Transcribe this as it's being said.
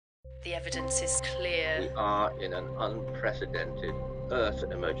The evidence is clear. We are in an unprecedented Earth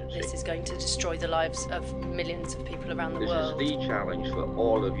emergency. This is going to destroy the lives of millions of people around the world. This is the challenge for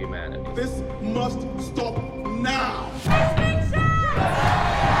all of humanity. This must stop now!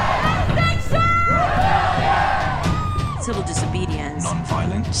 Civil disobedience.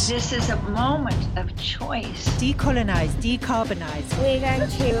 Non-violence. This is a moment of choice. Decolonize, decarbonize. We're going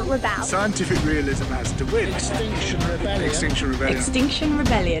to rebel. Scientific realism has to win. Extinction Rebellion. Extinction Rebellion. Extinction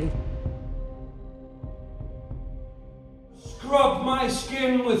Rebellion. Scrub my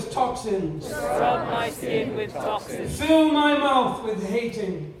skin with toxins. Scrub my skin with toxins. Fill my mouth with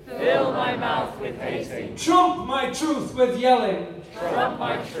hating. Fill my mouth with hating. Trump my truth with yelling. Trump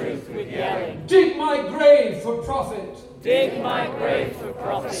my truth with yelling. Dig my grave for profit. Dig my grave for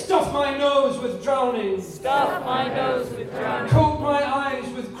profit. Stuff my nose with drowning. Stuff my nose with drowning. Coat my eyes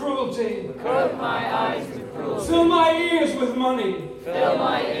with cruelty. Coat my eyes with cruelty. Fill my ears with money. Fill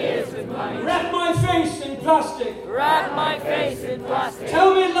my ears with money. Wrap my face in plastic. Wrap my face in plastic.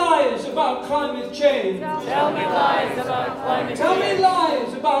 Tell me lies about climate change. Tell me lies about climate change. Tell me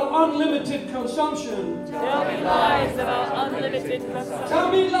lies about unlimited consumption. Tell me lies about unlimited consumption.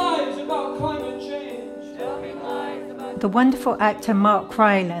 Tell me lies about climate change. Tell me lies about... The wonderful actor Mark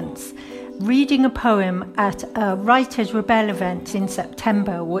Rylance reading a poem at a Writers' Rebel event in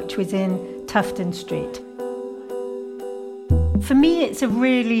September, which was in Tufton Street. For me, it's a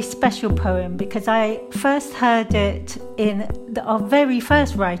really special poem because I first heard it in our very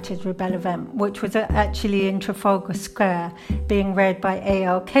first Writers' Rebel event, which was actually in Trafalgar Square, being read by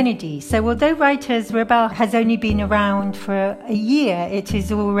A.L. Kennedy. So although Writers' Rebel has only been around for a year, it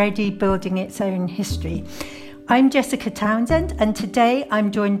is already building its own history. I'm Jessica Townsend, and today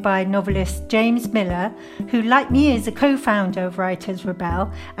I'm joined by novelist James Miller, who, like me, is a co-founder of Writers'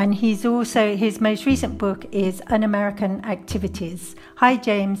 Rebel, and his most recent book is Un-American Activities. Hi,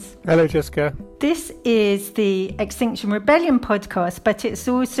 James. Hello, Jessica. This is the Extinction Rebellion podcast, but it's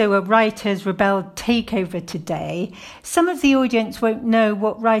also a Writers' Rebel takeover today. Some of the audience won't know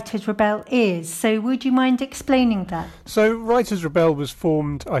what Writers' Rebel is, so would you mind explaining that? So Writers' Rebel was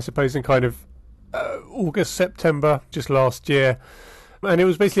formed, I suppose, in kind of August, September, just last year. And it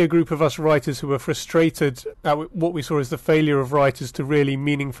was basically a group of us writers who were frustrated at what we saw as the failure of writers to really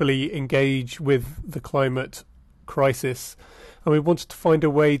meaningfully engage with the climate crisis. And we wanted to find a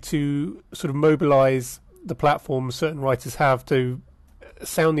way to sort of mobilise the platforms certain writers have to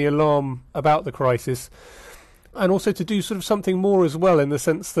sound the alarm about the crisis, and also to do sort of something more as well, in the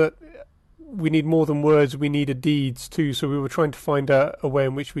sense that we need more than words, we needed deeds too. So we were trying to find a way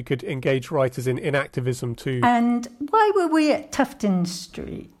in which we could engage writers in activism too. And why were we at Tufton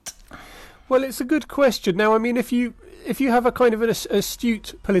Street? Well, it's a good question. Now, I mean, if you have a kind of an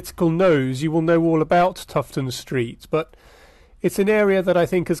astute political nose, you will know all about Tufton Street. But it's an area that I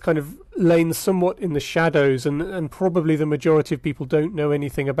think has kind of lain somewhat in the shadows, and probably the majority of people don't know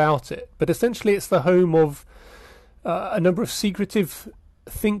anything about it. But essentially it's the home of a number of secretive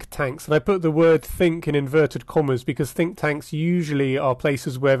think tanks, and I put the word think in inverted commas because think tanks usually are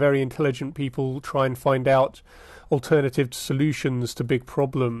places where very intelligent people try and find out alternative solutions to big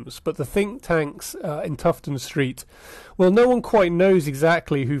problems. But the think tanks in Tufton Street, well, no one quite knows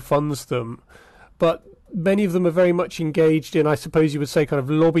exactly who funds them, but many of them are very much engaged in, I suppose you would say, kind of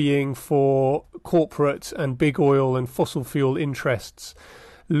lobbying for corporate and big oil and fossil fuel interests,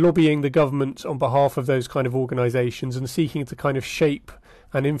 lobbying the government on behalf of those kind of organisations and seeking to kind of shape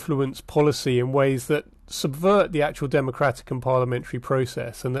and influence policy in ways that subvert the actual democratic and parliamentary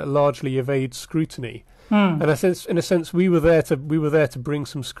process and that largely evade scrutiny. And in a sense, we were there to bring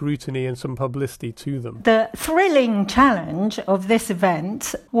some scrutiny and some publicity to them. The thrilling challenge of this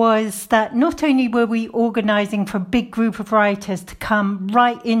event was that not only were we organising for a big group of writers to come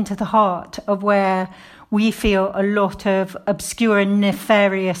right into the heart of where we feel a lot of obscure and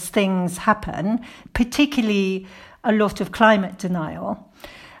nefarious things happen, particularly a lot of climate denial,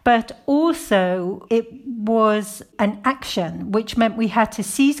 but also it was an action, which meant we had to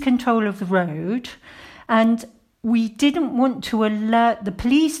seize control of the road, and we didn't want to alert the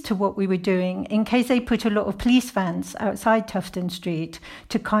police to what we were doing in case they put a lot of police vans outside Tufton Street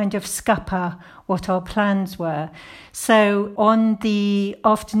to kind of scupper what our plans were. So on the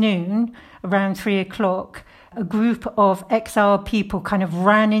afternoon, around 3:00, a group of XR people kind of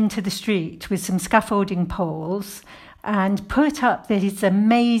ran into the street with some scaffolding poles and put up these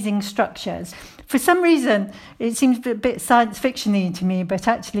amazing structures. For some reason, it seems a bit science fiction-y to me, but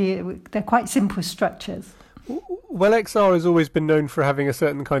actually they're quite simple structures. Well, XR has always been known for having a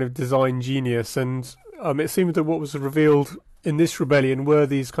certain kind of design genius, and it seemed that what was revealed in this rebellion were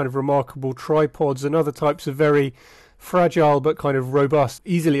these kind of remarkable tripods and other types of very fragile but kind of robust,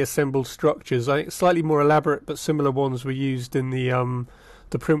 easily assembled structures. I think slightly more elaborate but similar ones were used in the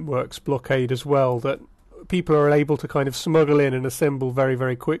Printworks blockade as well, that people are able to kind of smuggle in and assemble very,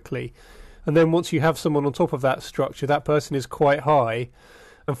 very quickly. And then once you have someone on top of that structure, that person is quite high.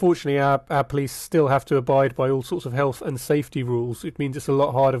 Unfortunately, our police still have to abide by all sorts of health and safety rules. It means it's a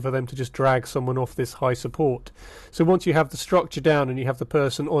lot harder for them to just drag someone off this high support. So once you have the structure down and you have the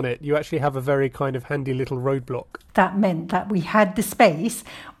person on it, you actually have a very kind of handy little roadblock. That meant that we had the space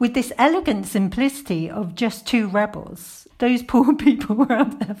with this elegant simplicity of just two rebels. Those poor people were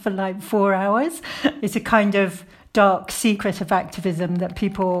up there for like 4 hours. It's a kind of dark secret of activism that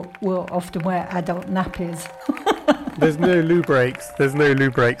people will often wear adult nappies. There's no loo breaks. There's no loo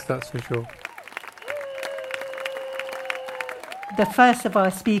breaks, that's for sure. The first of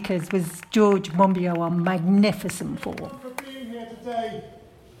our speakers was George Monbiot on Magnificent Four. For being here today,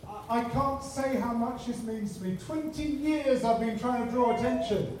 I can't say how much this means to me. 20 years I've been trying to draw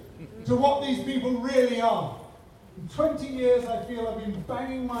attention to what these people really are. In 20 years I feel I've been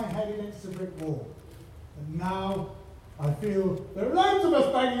banging my head against a brick wall. And now I feel there are loads of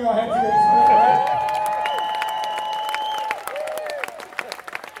us banging our heads against a brick wall.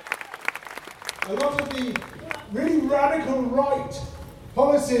 A lot of the really radical right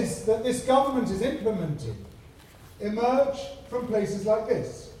policies that this government is implementing emerge from places like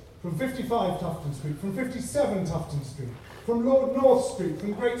this, from 55 Tufton Street, from 57 Tufton Street, from Lord North Street,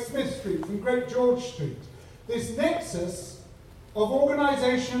 from Great Smith Street, from Great George Street. This nexus of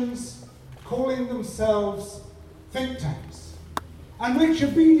organisations calling themselves think tanks, and which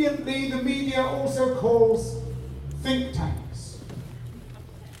obediently the media also calls think tanks.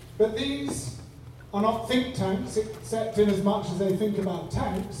 But these are not think tanks, except in as much as they think about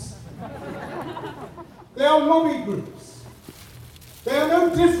tanks. They are lobby groups. They are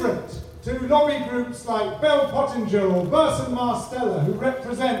no different to lobby groups like Bell Pottinger or Burson Marsteller, who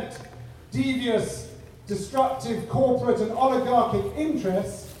represent devious, destructive corporate and oligarchic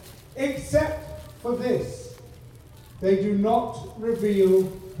interests, except for this. They do not reveal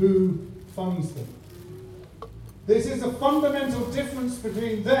who funds them. This is a fundamental difference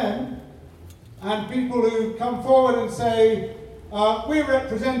between them and people who come forward and say, we're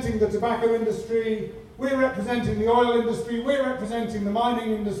representing the tobacco industry, we're representing the oil industry, we're representing the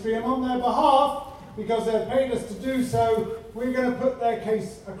mining industry, and on their behalf, because they've paid us to do so, we're going to put their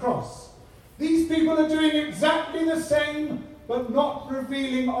case across. These people are doing exactly the same, but not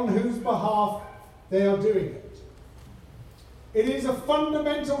revealing on whose behalf they are doing it. It is a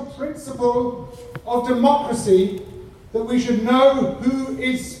fundamental principle of democracy that we should know who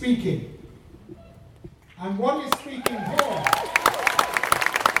is speaking. And one is speaking here.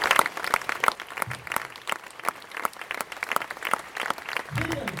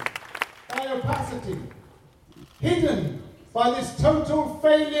 Hidden by opacity. Hidden by this total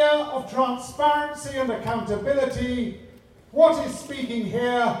failure of transparency and accountability. What is speaking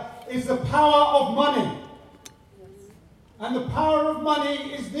here is the power of money. And the power of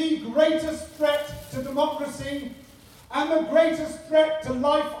money is the greatest threat to democracy and the greatest threat to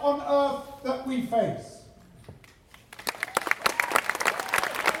life on earth that we face.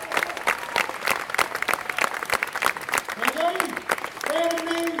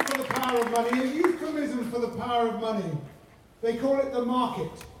 Of money, a euphemism for the power of money. They call it the market.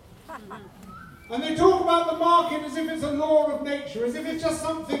 And they talk about the market as if it's a law of nature, as if it's just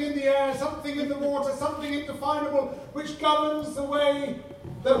something in the air, something in the water, something indefinable which governs the way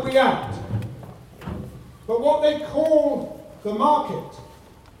that we act. But what they call the market,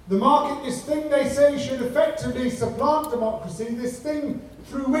 this thing they say should effectively supplant democracy, this thing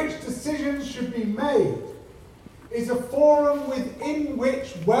through which decisions should be made, is a forum within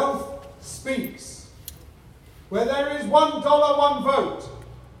which wealth speaks, where there is $1, one vote,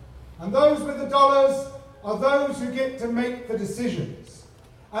 and those with the dollars are those who get to make the decisions.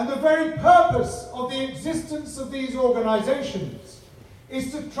 And the very purpose of the existence of these organizations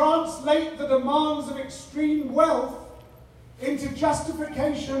is to translate the demands of extreme wealth into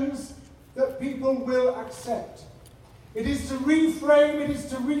justifications that people will accept. It is to reframe, it is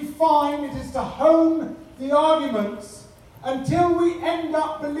to refine, it is to hone the arguments until we end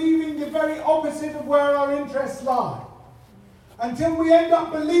up believing the very opposite of where our interests lie. Until we end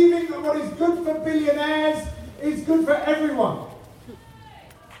up believing that what is good for billionaires is good for everyone.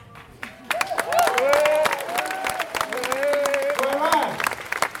 Whereas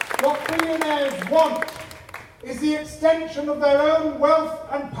what billionaires want is the extension of their own wealth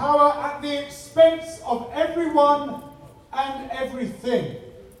and power at the expense of everyone and everything.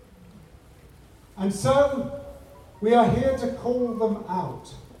 And so, we are here to call them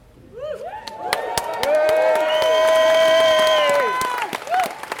out.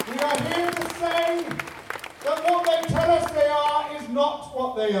 not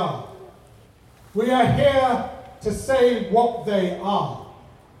what they are. We are here to say what they are.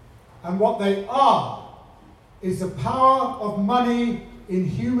 And what they are is the power of money in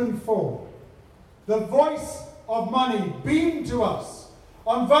human form. The voice of money beamed to us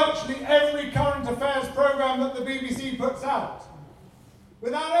on virtually every current affairs programme that the BBC puts out,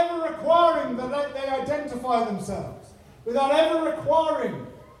 without ever requiring that they identify themselves, without ever requiring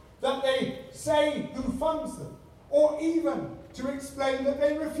that they say who funds them, or even to explain that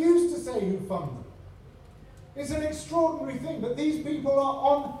they refuse to say who fund them. It's an extraordinary thing, but these people are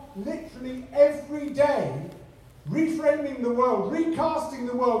on literally every day reframing the world, recasting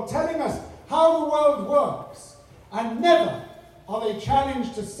the world, telling us how the world works, and never are they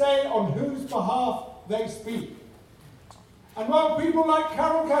challenged to say on whose behalf they speak. And while people like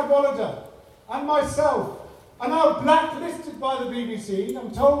Carol Cadwallader and myself are now blacklisted by the BBC,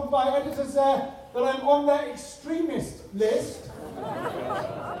 I'm told by editors there that I'm on their extremist list,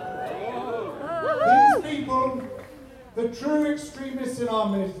 these people, the true extremists in our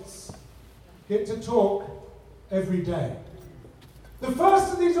midst, get to talk every day. The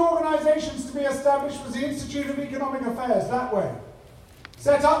first of these organisations to be established was the Institute of Economic Affairs, that way,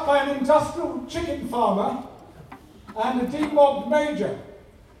 set up by an industrial chicken farmer and a demobbed major.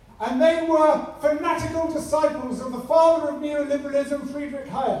 And they were fanatical disciples of the father of neoliberalism, Friedrich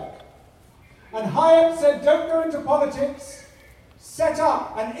Hayek. And Hayek said, don't go into politics, set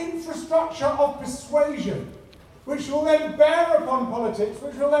up an infrastructure of persuasion, which will then bear upon politics,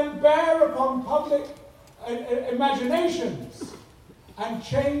 which will then bear upon public imaginations, and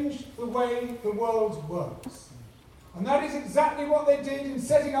change the way the world works. And that is exactly what they did in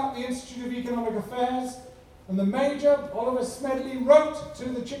setting up the Institute of Economic Affairs. And the major, Oliver Smedley, wrote to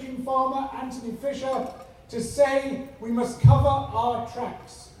the chicken farmer, Anthony Fisher, to say we must cover our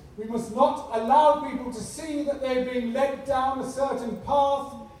tracks. We must not allow people to see that they're being led down a certain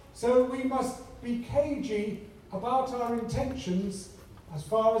path, so we must be cagey about our intentions as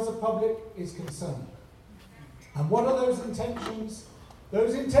far as the public is concerned. And what are those intentions?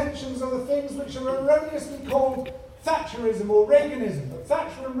 Those intentions are the things which are erroneously called Thatcherism or Reaganism. But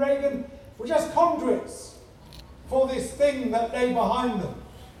Thatcher and Reagan were just conduits for this thing that lay behind them.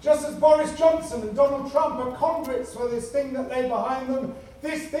 Just as Boris Johnson and Donald Trump are conduits for this thing that lay behind them,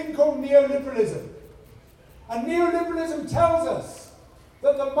 this thing called neoliberalism. And neoliberalism tells us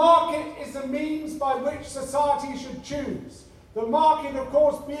that the market is the means by which society should choose. The market, of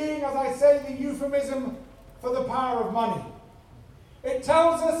course, being, as I say, the euphemism for the power of money. It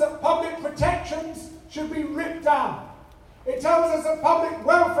tells us that public protections should be ripped down. It tells us that public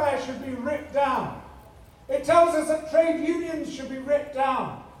welfare should be ripped down. It tells us that trade unions should be ripped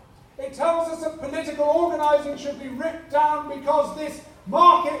down. It tells us that political organising should be ripped down because this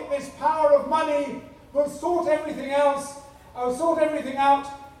market, this power of money, will sort everything else, sort everything out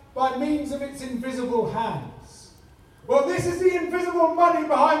by means of its invisible hands. Well, this is the invisible money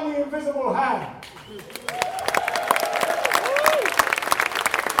behind the invisible hand.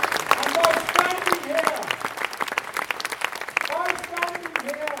 And by standing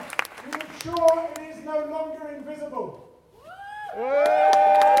here, we ensure it is no longer invisible.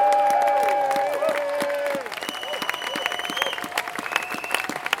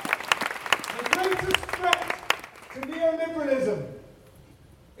 The greatest threat to neoliberalism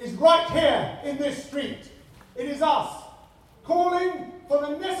is right here in this street. It is us, calling for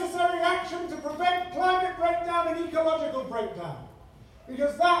the necessary action to prevent climate breakdown and ecological breakdown.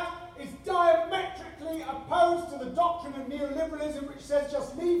 Because that is diametrically opposed to the doctrine of neoliberalism, which says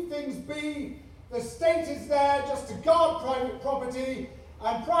just leave things be, the state is there just to guard private property,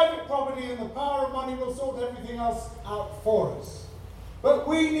 and private property and the power of money will sort everything else out for us. But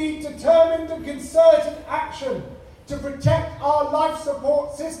we need determined and concerted action to protect our life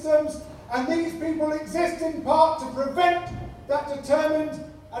support systems, and these people exist in part to prevent that determined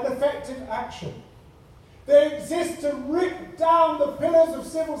and effective action. They exist to rip down the pillars of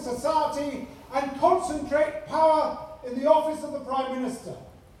civil society and concentrate power in the office of the Prime Minister.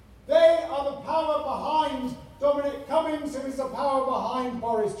 They are the power behind Dominic Cummings, who is the power behind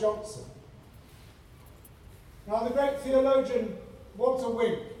Boris Johnson. Now, the great theologian Walter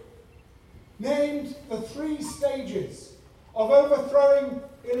Wink named the 3 stages of overthrowing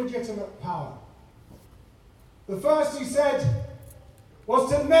illegitimate power. The first, he said, was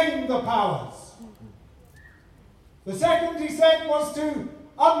to name the powers. The second, he said, was to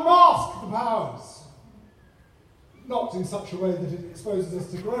unmask the powers. Not in such a way that it exposes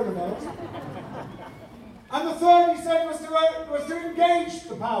us to coronavirus. And the third, he said, was to engage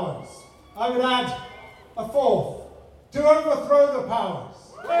the powers. I would add a fourth, to overthrow the powers.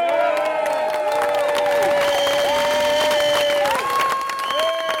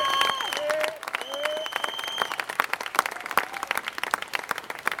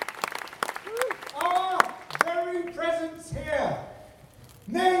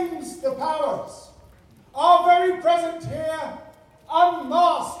 names the powers. Our very presence here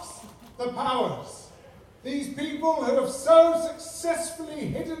unmasks the powers. These people who have so successfully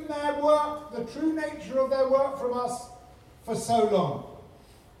hidden their work, the true nature of their work from us for so long.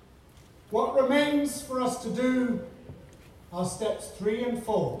 What remains for us to do are steps 3 and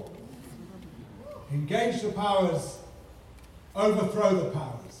 4. Engage the powers, overthrow the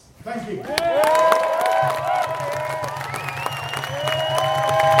powers. Thank you.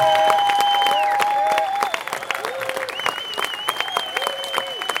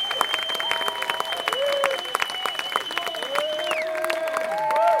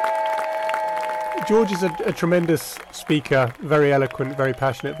 George is a tremendous speaker, very eloquent, very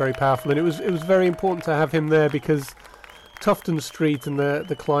passionate, very powerful, and it was very important to have him there because Tufton Street and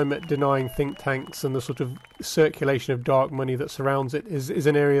the climate-denying think tanks and the sort of circulation of dark money that surrounds it is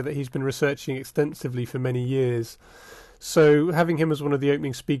an area that he's been researching extensively for many years. So having him as one of the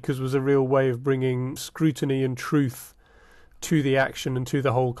opening speakers was a real way of bringing scrutiny and truth to the action and to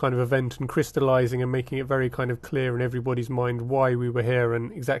the whole kind of event, and crystallising and making it very kind of clear in everybody's mind why we were here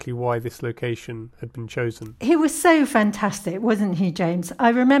and exactly why this location had been chosen. He was so fantastic, wasn't he, James? I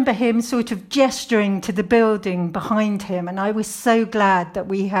remember him sort of gesturing to the building behind him, and I was so glad that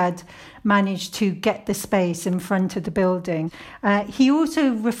we had managed to get the space in front of the building. He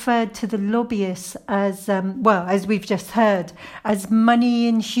also referred to the lobbyists as, as we've just heard, as money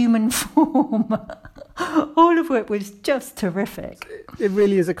in human form. All of it was just terrific. It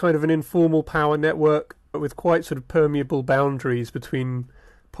really is a kind of an informal power network with quite sort of permeable boundaries between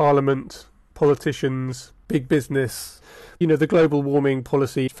Parliament, politicians, big business. You know, the Global Warming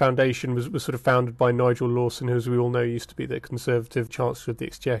Policy Foundation was sort of founded by Nigel Lawson, who, as we all know, used to be the Conservative Chancellor of the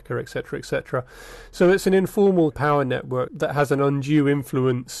Exchequer, etc., etc. So it's an informal power network that has an undue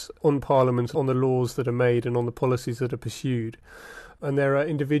influence on Parliament, on the laws that are made and on the policies that are pursued. And there are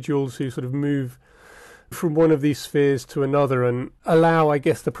individuals who sort of move from one of these spheres to another and allow, I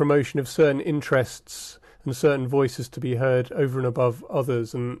guess, the promotion of certain interests and certain voices to be heard over and above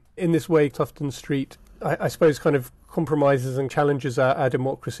others. And in this way, Tufton Street, I suppose, kind of compromises and challenges our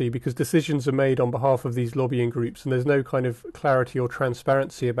democracy because decisions are made on behalf of these lobbying groups and there's no kind of clarity or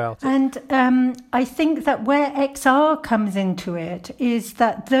transparency about it. And I think that where XR comes into it is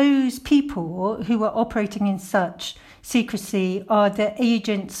that those people who are operating in such secrecy are the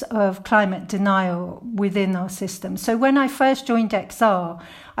agents of climate denial within our system. So when I first joined XR,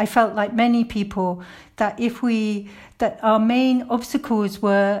 I felt like many people that that our main obstacles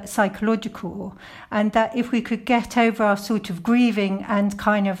were psychological, and that if we could get over our sort of grieving and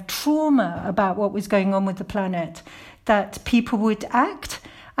kind of trauma about what was going on with the planet, that people would act.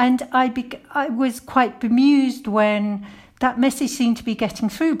 And I was quite bemused when that message seemed to be getting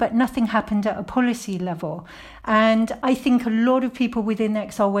through, but nothing happened at a policy level. And I think a lot of people within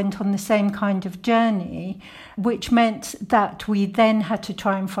XR went on the same kind of journey, which meant that we then had to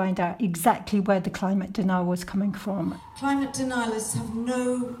try and find out exactly where the climate denial was coming from. Climate denialists have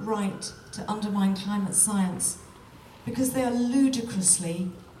no right to undermine climate science because they are ludicrously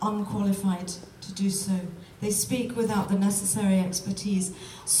unqualified to do so. They speak without the necessary expertise,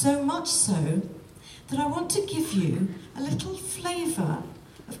 so much so that I want to give you a little flavour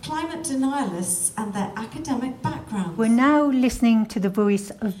of climate denialists and their academic backgrounds. We're now listening to the voice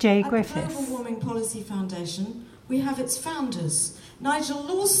of Jay Griffiths. At the Global Warming Policy Foundation, we have its founders, Nigel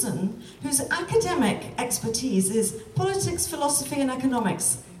Lawson, whose academic expertise is politics, philosophy and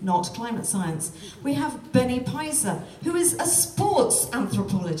economics, not climate science. We have Benny Peiser, who is a sports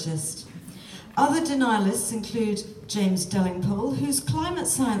anthropologist. Other denialists include James Dellingpole, whose climate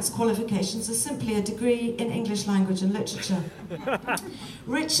science qualifications are simply a degree in English language and literature.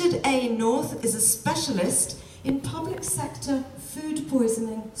 Richard A. North is a specialist in public sector food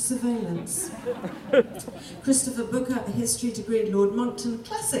poisoning surveillance. Christopher Booker, a history degree at Lord Monckton,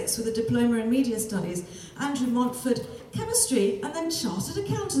 classics with a diploma in media studies. Andrew Montford, chemistry and then chartered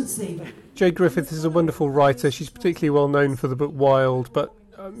accountancy. Jay Griffiths is a wonderful writer. She's particularly well known for the book Wild, but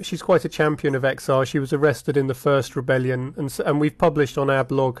she's quite a champion of XR. She was arrested in the first rebellion, and we've published on our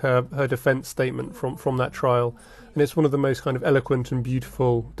blog her defence statement from that trial. And it's one of the most kind of eloquent and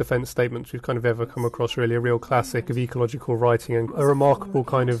beautiful defence statements we've kind of ever come across, really, a real classic of ecological writing and a remarkable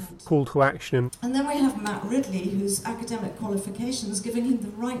kind of call to action. And then we have Matt Ridley, whose academic qualifications giving him the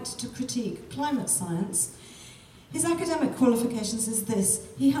right to critique climate science. His academic qualifications is this: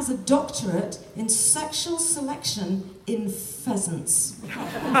 he has a doctorate in sexual selection in pheasants.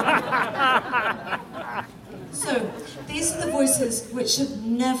 So, these are the voices which should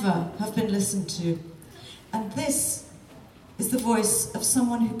never have been listened to. And this is the voice of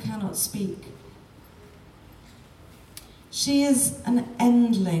someone who cannot speak. She is an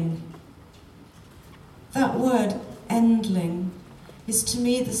endling. That word, endling, is to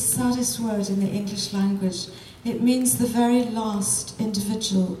me the saddest word in the English language. It means the very last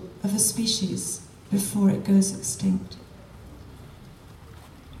individual of a species before it goes extinct.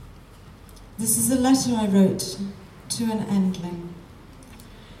 This is a letter I wrote to an endling.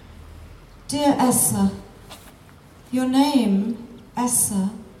 Dear Essa, your name,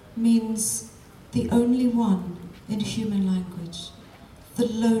 Essa, means the only one in human language, the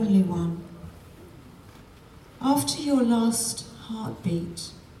lonely one. After your last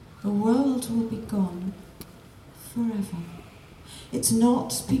heartbeat, the world will be gone forever. It's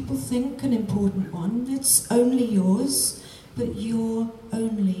not, people think, an important one. It's only yours, but your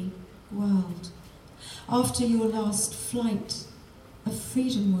only world. After your last flight, a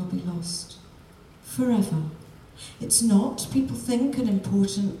freedom will be lost forever. It's not, people think, an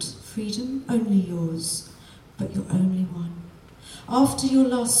important freedom, only yours, but your only one. After your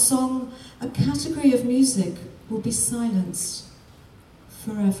last song, a category of music will be silenced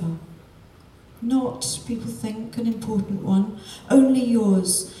forever. Not, people think, an important one, only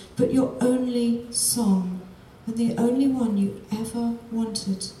yours, but your only song, and the only one you ever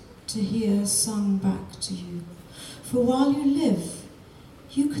wanted to hear sung back to you. For while you live,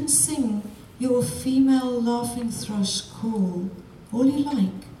 you can sing your female laughing thrush call all you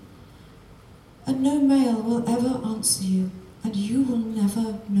like, and no male will ever answer you, and you will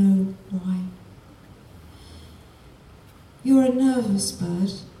never know why. You're a nervous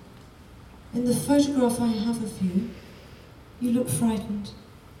bird. In the photograph I have of you, you look frightened.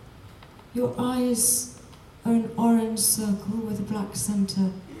 Your eyes are an orange circle with a black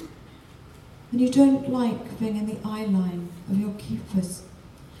centre, and you don't like being in the eye line of your keepers.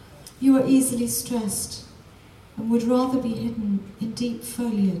 You are easily stressed and would rather be hidden in deep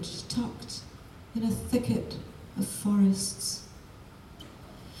foliage, tucked in a thicket of forests.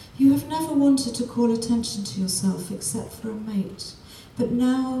 You have never wanted to call attention to yourself except for a mate, but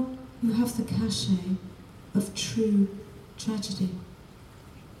now you have the cachet of true tragedy.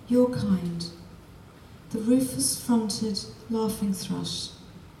 Your kind, the rufous-fronted laughing thrush,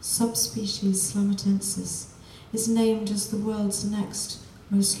 subspecies slamotensis, is named as the world's next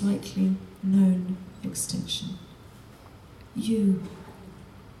most likely known extinction. You,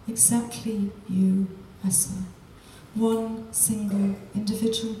 exactly you, Essa, one single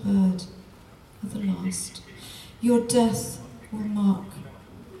individual bird at the last. Your death will mark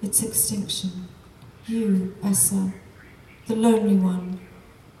its extinction. You, Essa, the lonely one,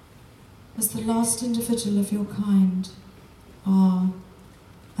 as the last individual of your kind, are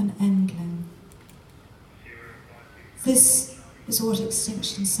an endling. This is what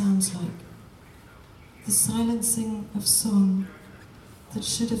extinction sounds like. The silencing of song that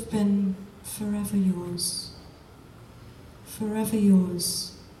should have been forever yours. Forever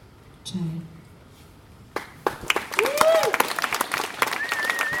yours, Jane.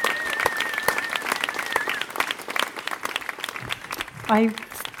 I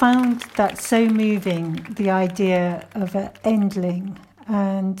found that so moving, the idea of an endling,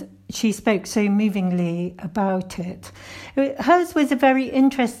 and she spoke so movingly about it. Hers was a very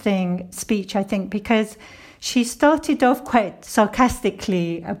interesting speech, I think, because she started off quite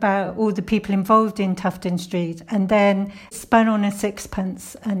sarcastically about all the people involved in Tufton Street and then spun on a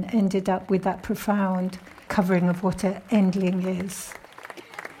sixpence and ended up with that profound covering of what an endling is.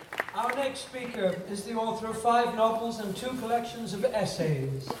 Our next speaker is the author of 5 novels and 2 collections of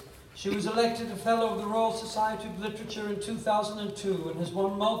essays. She was elected a Fellow of the Royal Society of Literature in 2002 and has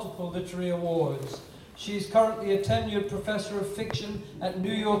won multiple literary awards. She is currently a tenured professor of fiction at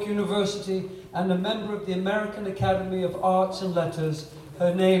New York University and a member of the American Academy of Arts and Letters.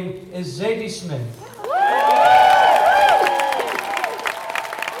 Her name is Zadie Smith.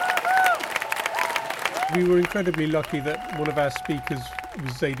 We were incredibly lucky that one of our speakers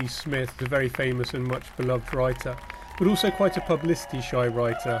was Zadie Smith, a very famous and much beloved writer, but also quite a publicity-shy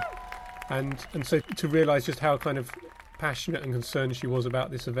writer. And so to realise just how kind of passionate and concerned she was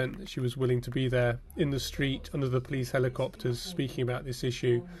about this event, that she was willing to be there in the street under the police helicopters speaking about this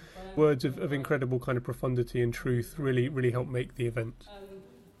issue. Words of incredible kind of profundity and truth really helped make the event.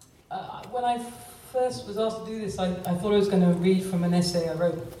 When I first was asked to do this, I thought I was going to read from an essay I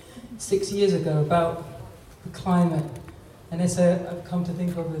wrote 6 years ago about the climate. An essay I've come to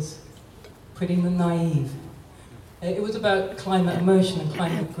think of as pretty naive. It was about climate emotion and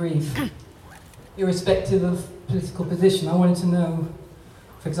climate grief. Irrespective of political position, I wanted to know,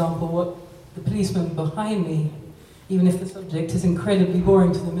 for example, what the policemen behind me, even if the subject is incredibly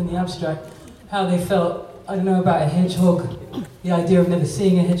boring to them in the abstract, how they felt, I don't know, about a hedgehog, the idea of never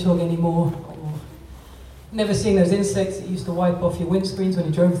seeing a hedgehog anymore, or never seeing those insects that used to wipe off your windscreens when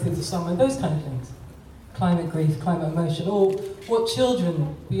you drove through the summer, those kind of things. Climate grief, climate emotion, or what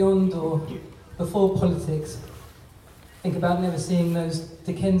children beyond or before politics think about never seeing those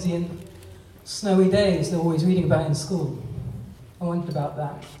Dickensian snowy days they're always reading about in school. I wondered about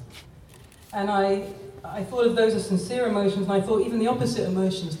that. And I thought of those as sincere emotions, and I thought even the opposite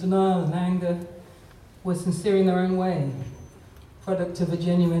emotions, denial and anger, were sincere in their own way, product of a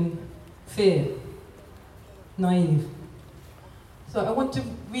genuine fear, naive. So I want to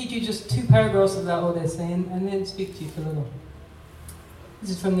read you just 2 paragraphs of that old essay and then speak to you for a little. This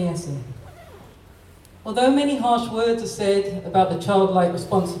is from the essay. Although many harsh words are said about the childlike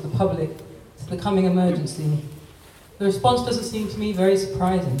response of the public to the coming emergency, the response doesn't seem to me very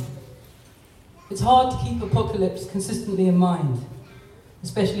surprising. It's hard to keep apocalypse consistently in mind,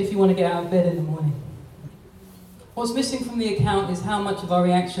 especially if you want to get out of bed in the morning. What's missing from the account is how much of our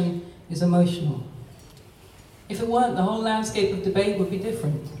reaction is emotional. If it weren't, the whole landscape of debate would be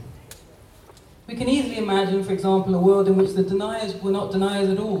different. We can easily imagine, for example, a world in which the deniers were not deniers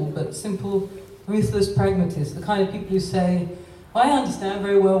at all, but simple, ruthless pragmatists, the kind of people who say, I understand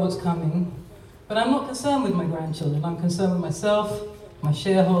very well what's coming, but I'm not concerned with my grandchildren. I'm concerned with myself, my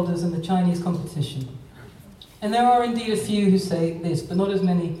shareholders, and the Chinese competition. And there are indeed a few who say this, but not as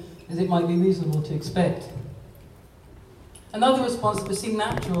many as it might be reasonable to expect. Another response that would seem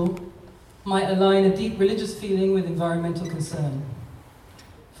natural might align a deep religious feeling with environmental concern.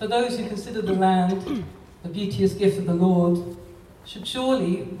 For those who consider the land a beauteous gift of the Lord, should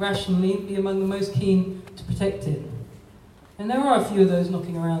surely, rationally, be among the most keen to protect it. And there are a few of those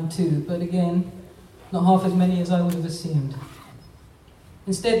knocking around too, but again, not half as many as I would have assumed.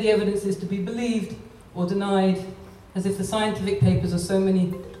 Instead, the evidence is to be believed or denied, as if the scientific papers are so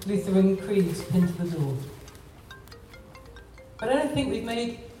many Lutheran creeds pinned to the door. But I don't think we've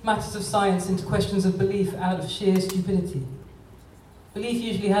made matters of science into questions of belief out of sheer stupidity. Belief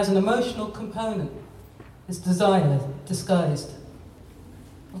usually has an emotional component. It's desire, disguised.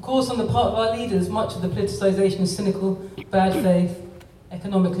 Of course, on the part of our leaders, much of the politicization is cynical, bad faith,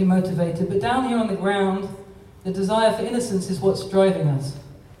 economically motivated. But down here on the ground, the desire for innocence is what's driving us.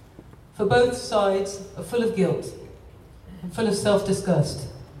 For both sides are full of guilt and full of self-disgust.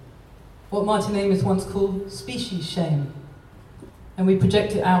 What Martin Amis once called species shame. And we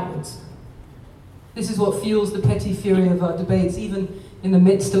project it outwards. This is what fuels the petty fury of our debates, even in the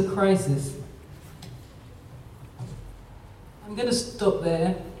midst of crisis. I'm going to stop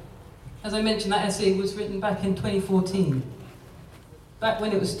there. As I mentioned, that essay was written back in 2014, back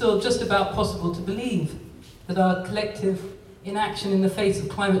when it was still just about possible to believe that our collective inaction in the face of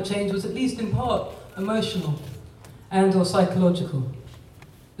climate change was at least in part emotional and or psychological.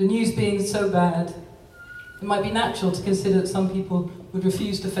 The news being so bad, it might be natural to consider that some people would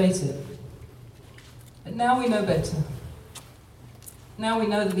refuse to face it. But now we know better. Now we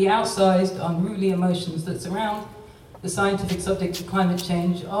know that the outsized, unruly emotions that surround the scientific subject of climate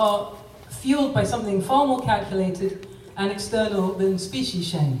change are fueled by something far more calculated and external than species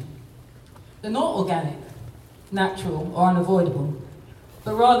shame. They're not organic, natural, or unavoidable,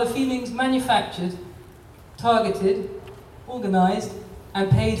 but rather feelings manufactured, targeted, organized,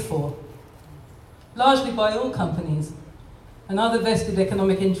 and paid for, largely by oil companies and other vested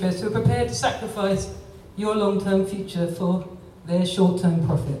economic interests who are prepared to sacrifice your long-term future for their short-term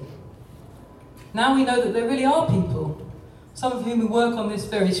profit. Now we know that there really are people, some of whom who work on this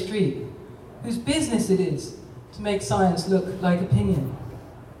very street, whose business it is to make science look like opinion,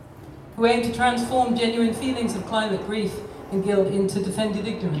 who aim to transform genuine feelings of climate grief and guilt into defended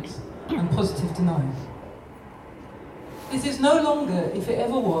ignorance and positive denial. This is no longer, if it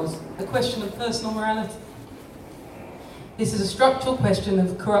ever was, a question of personal morality. This is a structural question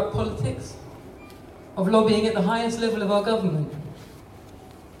of corrupt politics, of lobbying at the highest level of our government.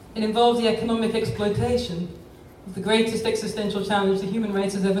 It involves the economic exploitation of the greatest existential challenge the human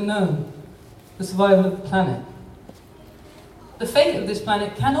race has ever known, the survival of the planet. The fate of this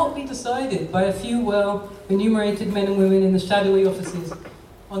planet cannot be decided by a few well-remunerated men and women in the shadowy offices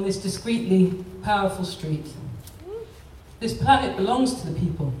on this discreetly powerful street. This planet belongs to the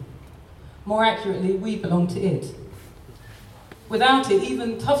people. More accurately, we belong to it. Without it,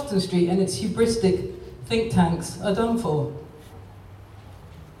 even Tufton Street and its hubristic think tanks are done for.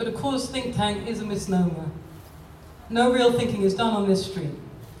 But of course, think tank is a misnomer. No real thinking is done on this street.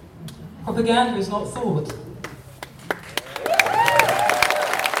 Propaganda is not thought.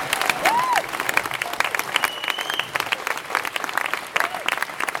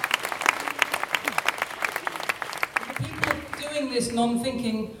 The people doing this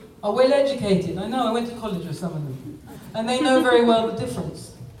non-thinking are well educated. I know, I went to college with some of them. And they know very well the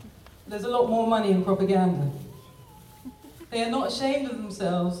difference. there's a lot more money in propaganda. They are not ashamed of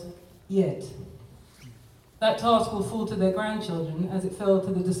themselves yet. That task will fall to their grandchildren as it fell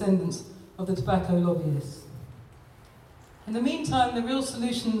to the descendants of the tobacco lobbyists. In the meantime, the real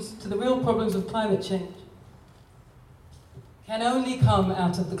solutions to the real problems of climate change can only come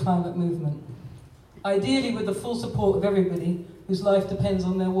out of the climate movement, ideally with the full support of everybody whose life depends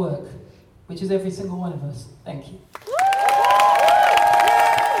on their work, which is every single one of us. Thank you.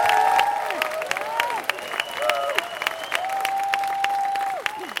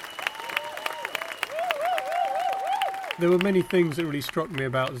 There were many things that really struck me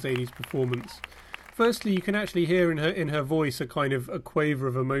about Zadie's performance. Firstly, you can actually hear in her voice a kind of a quaver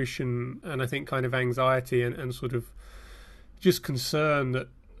of emotion, and I think kind of anxiety and sort of just concern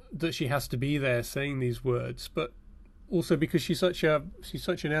that she has to be there saying these words, but also because she's such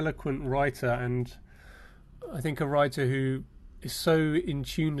an eloquent writer, and I think a writer who is so in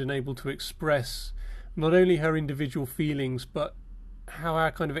tune and able to express not only her individual feelings, but how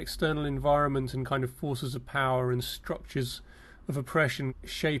our kind of external environment and kind of forces of power and structures of oppression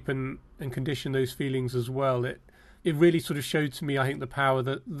shape and condition those feelings as well. It really sort of showed to me, I think, the power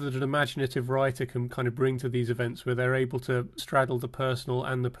that an imaginative writer can kind of bring to these events, where they're able to straddle the personal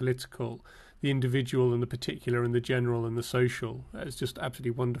and the political, the individual and the particular and the general and the social. It's just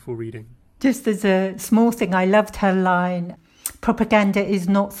absolutely wonderful reading. Just as a small thing, I loved her line, "Propaganda is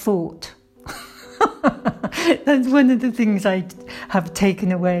not thought." That's one of the things I have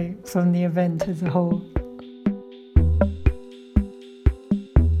taken away from the event as a whole.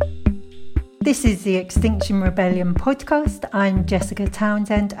 This is the Extinction Rebellion podcast. I'm Jessica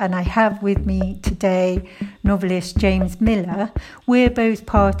Townsend, and I have with me today novelist James Miller. We're both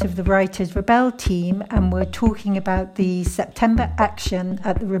part of the Writers Rebel team, and we're talking about the September action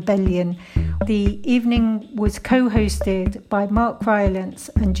at the Rebellion. The evening was co-hosted by Mark Rylance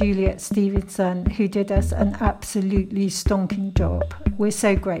and Juliet Stevenson, who did us an absolutely stonking job. We're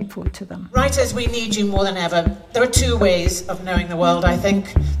so grateful to them. Writers, we need you more than ever. There are two ways of knowing the world, I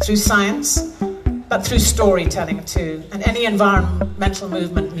think, through science, but through storytelling too, and any environmental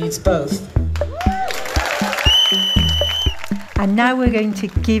movement needs both. And now we're going to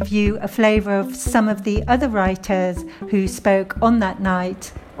give you a flavour of some of the other writers who spoke on that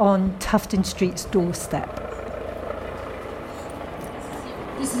night on Tufton Street's doorstep.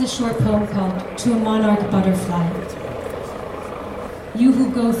 This is a short poem called "To a Monarch Butterfly." You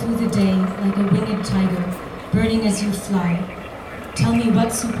who go through the day like a winged tiger, burning as you fly, tell me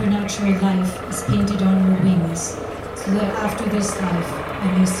what supernatural life is painted on your wings, so that after this life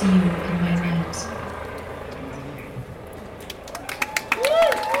I may see you in my night.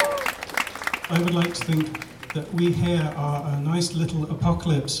 I would like to think that we here are a nice little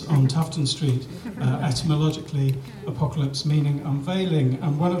apocalypse on Tufton Street, etymologically apocalypse meaning unveiling,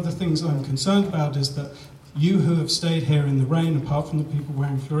 and one of the things I'm concerned about is that you who have stayed here in the rain, apart from the people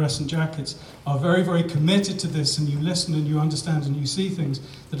wearing fluorescent jackets, are very, very committed to this, and you listen and you understand and you see things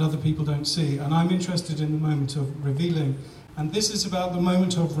that other people don't see. And I'm interested in the moment of revealing. And this is about the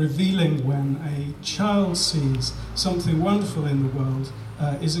moment of revealing when a child sees something wonderful in the world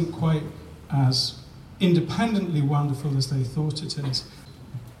isn't quite as independently wonderful as they thought it is.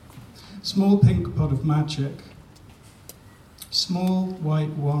 Small pink pot of magic. Small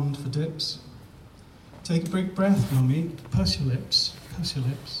white wand for dips. Take a big breath, Mummy. Purse your lips. Purse your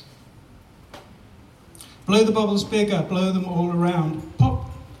lips. Blow the bubbles bigger. Blow them all around.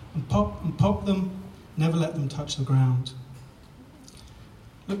 Pop and pop and pop them. Never let them touch the ground.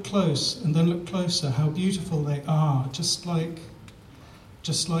 Look close and then look closer. How beautiful they are. Just like,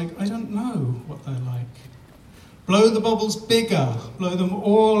 I don't know what they're like. Blow the bubbles bigger. Blow them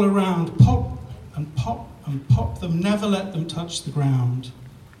all around. Pop and pop and pop them. Never let them touch the ground.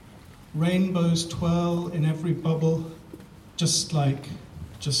 Rainbows twirl in every bubble, just like.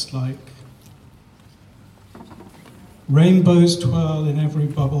 Rainbows twirl in every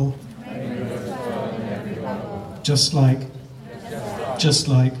bubble, just like.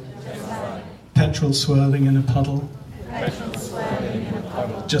 Petrol swirling in a puddle,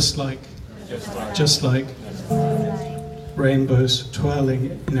 just like. Rainbows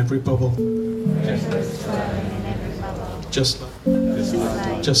twirling in every bubble,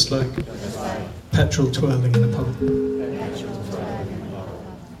 just like petrol twirling in a puddle.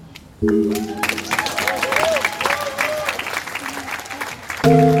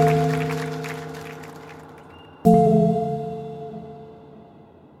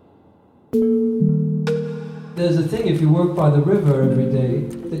 There's a thing, if you work by the river every day,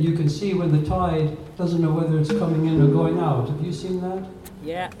 that you can see when the tide doesn't know whether it's coming in or going out. Have you seen that?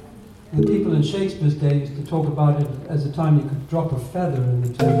 Yeah. The people in Shakespeare's day used to talk about it as a time you could drop a feather in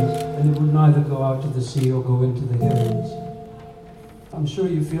the Thames and it would neither go out to the sea or go into the hills. I'm sure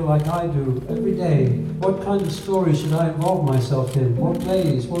you feel like I do every day. What kind of story should I involve myself in? What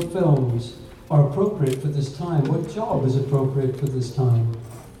plays, what films are appropriate for this time? What job is appropriate for this time?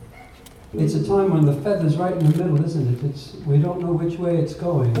 It's a time when the feather's right in the middle, isn't it? We don't know which way it's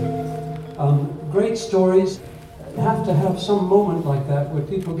going. Great stories have to have some moment like that where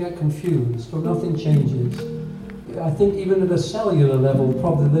people get confused or nothing changes. I think even at a cellular level,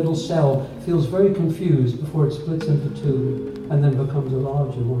 probably the little cell feels very confused before it splits into two and then becomes a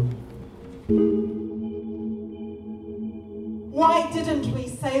larger one. Why didn't we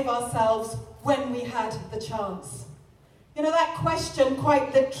save ourselves when we had the chance? You know, that question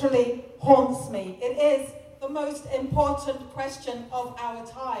quite literally haunts me. It is the most important question of our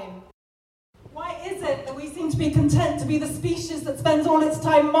time. Why is it that we seem to be content to be the species that spends all its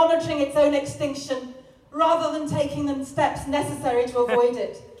time monitoring its own extinction rather than taking the steps necessary to avoid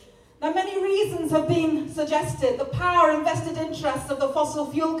it? Now, many reasons have been suggested. The power and vested interests of the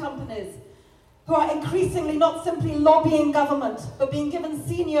fossil fuel companies, who are increasingly not simply lobbying government, but being given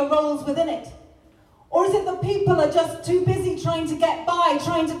senior roles within it. Or is it that people are just too busy trying to get by,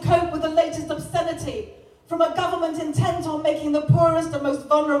 trying to cope with the latest obscenity from a government intent on making the poorest and most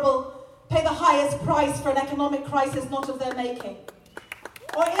vulnerable pay the highest price for an economic crisis not of their making?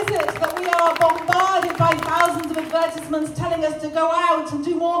 Or is it that we are bombarded by thousands of advertisements telling us to go out and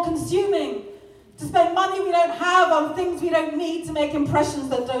do more consuming, to spend money we don't have on things we don't need to make impressions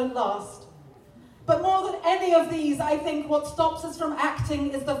that don't last? But more than any of these, I think what stops us from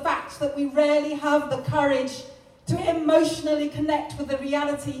acting is the fact that we rarely have the courage to emotionally connect with the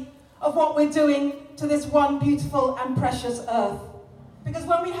reality of what we're doing to this one beautiful and precious earth. Because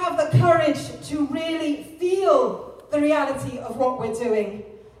when we have the courage to really feel the reality of what we're doing,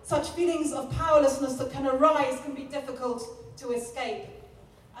 such feelings of powerlessness that can arise can be difficult to escape.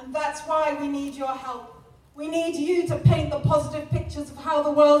 And that's why we need your help. We need you to paint the positive pictures of how the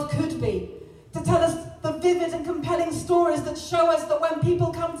world could be, to tell us the vivid and compelling stories that show us that when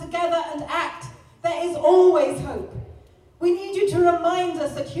people come together and act, there is always hope. We need you to remind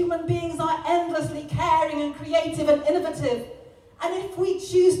us that human beings are endlessly caring and creative and innovative. And if we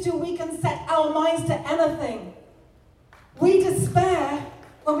choose to, we can set our minds to anything. We despair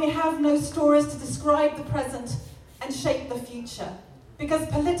when we have no stories to describe the present and shape the future. Because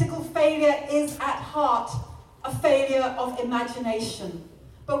political failure is at heart a failure of imagination.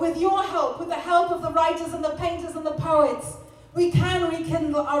 But with your help, with the help of the writers and the painters and the poets, we can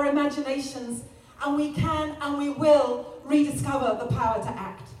rekindle our imaginations, and we can and we will rediscover the power to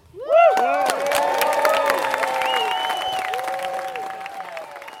act.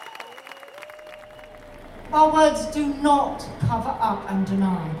 Our words do not cover up and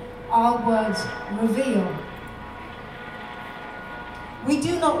deny. Our words reveal. We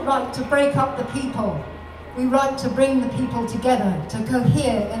do not write to break up the people. We write to bring the people together, to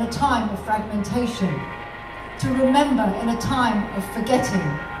cohere in a time of fragmentation, to remember in a time of forgetting.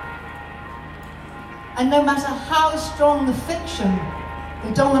 And no matter how strong the fiction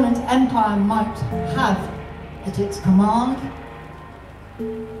the dominant empire might have at its command,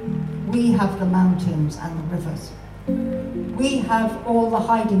 we have the mountains and the rivers. We have all the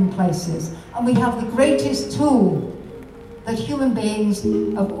hiding places, and we have the greatest tool that human beings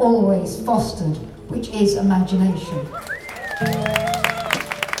have always fostered, which is imagination.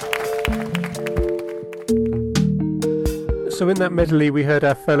 So in that medley we heard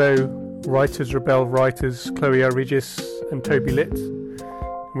our fellow Writers Rebel writers Chloe O'Regis and Toby Litt.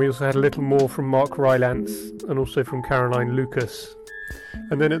 We also had a little more from Mark Rylance and also from Caroline Lucas.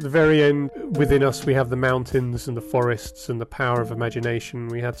 And then at the very end, within us, we have the mountains and the forests and the power of imagination.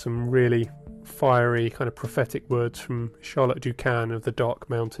 We had some really fiery kind of prophetic words from Charlotte Ducan of the Dark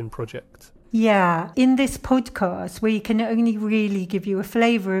Mountain Project. Yeah, in this podcast, we can only really give you a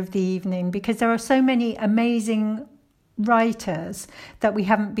flavour of the evening because there are so many amazing writers that we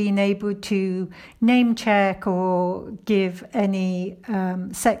haven't been able to name check or give any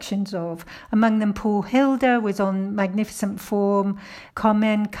sections of. Among them, Paul Hilder was on magnificent form,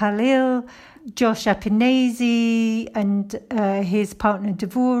 Carmen Khalil, Josh Apinese and his partner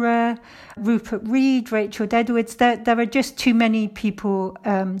Devora, Rupert Reed, Rachel Edwards. There are just too many people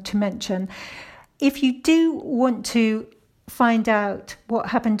to mention. If you do want to find out what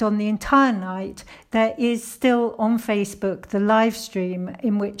happened on the entire night, there is still on Facebook the live stream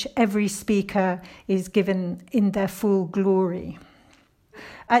in which every speaker is given in their full glory.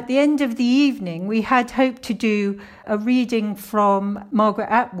 At the end of the evening, we had hoped to do a reading from Margaret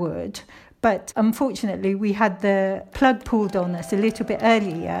Atwood, But unfortunately, we had the plug pulled on us a little bit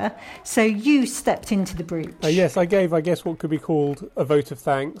earlier, so you stepped into the breach. Yes, I gave, I guess, what could be called a vote of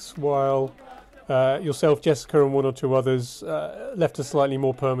thanks, while yourself, Jessica, and one or two others left a slightly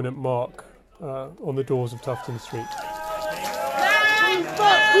more permanent mark on the doors of Tufton Street. Move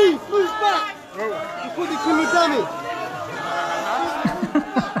back, please, move back! You put the criminal damage.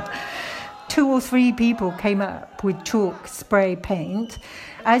 2 or 3 people came up with chalk spray paint.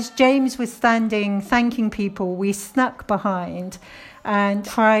 As James was standing thanking people, we snuck behind and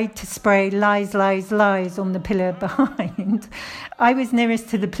tried to spray lies, lies, lies on the pillar behind. I was nearest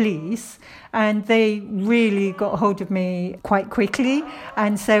to the police and they really got hold of me quite quickly.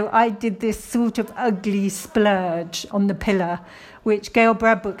 And so I did this sort of ugly splurge on the pillar, which Gail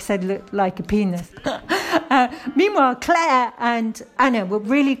Bradbrook said looked like a penis. Meanwhile, Claire and Anna were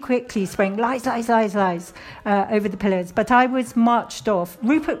really quickly spraying lies, lies, lies, lies over the pillars. But I was marched off.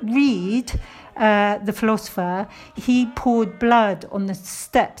 Rupert Reed, the philosopher, he poured blood on the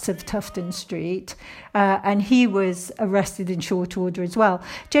steps of Tufton Street, and he was arrested in short order as well.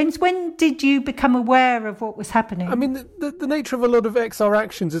 James, when did you become aware of what was happening? I mean, the nature of a lot of XR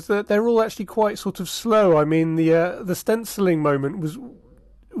actions is that they're all actually quite sort of slow. I mean, the stenciling moment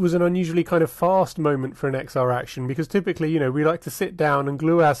was an unusually kind of fast moment for an XR action, because typically, you know, we like to sit down and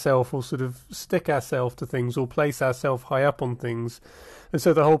glue ourselves or sort of stick ourselves to things or place ourselves high up on things. And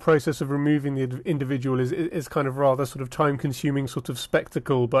so the whole process of removing the individual is kind of rather sort of time-consuming sort of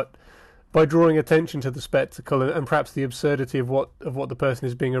spectacle. But by drawing attention to the spectacle and perhaps the absurdity of what the person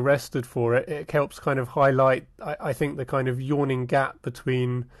is being arrested for, it helps kind of highlight, I think, the kind of yawning gap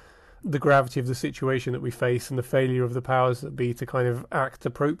between the gravity of the situation that we face and the failure of the powers that be to kind of act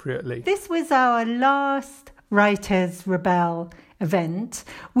appropriately. This was our last Writers Rebel event.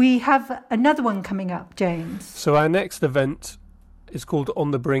 We have another one coming up, James. So our next event is called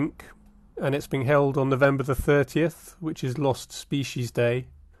On the Brink, and it's being held on November the 30th, which is Lost Species Day.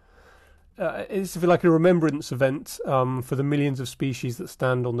 It's like a remembrance event for the millions of species that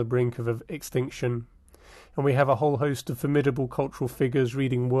stand on the brink of extinction. And we have a whole host of formidable cultural figures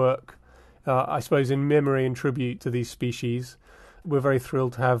reading work, I suppose, in memory and tribute to these species. We're very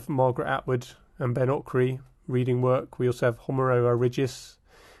thrilled to have Margaret Atwood and Ben Ockery reading work. We also have Homero Aurigis.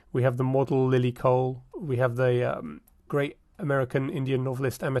 We have the model Lily Cole. We have the great American Indian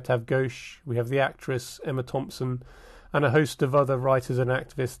novelist Amitav Ghosh. We have the actress Emma Thompson, and a host of other writers and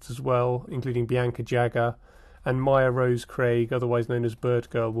activists as well, including Bianca Jagger, and Maya Rose Craig, otherwise known as Bird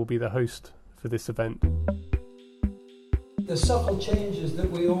Girl, will be the host for this event. The subtle changes that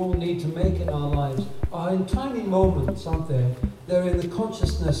we all need to make in our lives are in tiny moments, aren't they? They're in the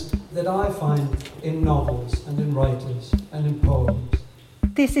consciousness that I find in novels and in writers and in poems.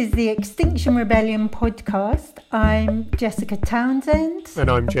 This is the Extinction Rebellion podcast. I'm Jessica Townsend. And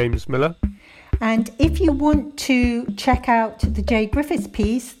I'm James Miller. And if you want to check out the Jay Griffiths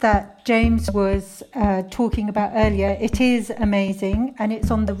piece that James was talking about earlier, it is amazing. And it's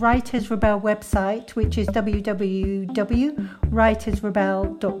on the Writers Rebel website, which is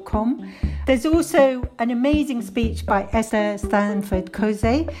www.writersrebel.com. There's also an amazing speech by Esther Stanford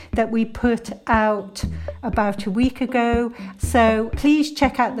Coze that we put out about a week ago. So please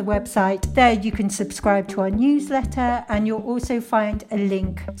check out the website. There you can subscribe to our newsletter, and you'll also find a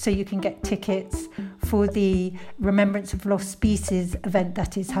link so you can get tickets for the Remembrance of Lost Species event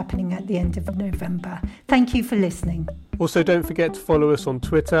that is happening at the end of November. Thank you for listening. Also, don't forget to follow us on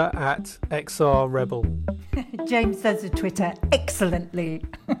Twitter at XRRebel. James does the Twitter excellently.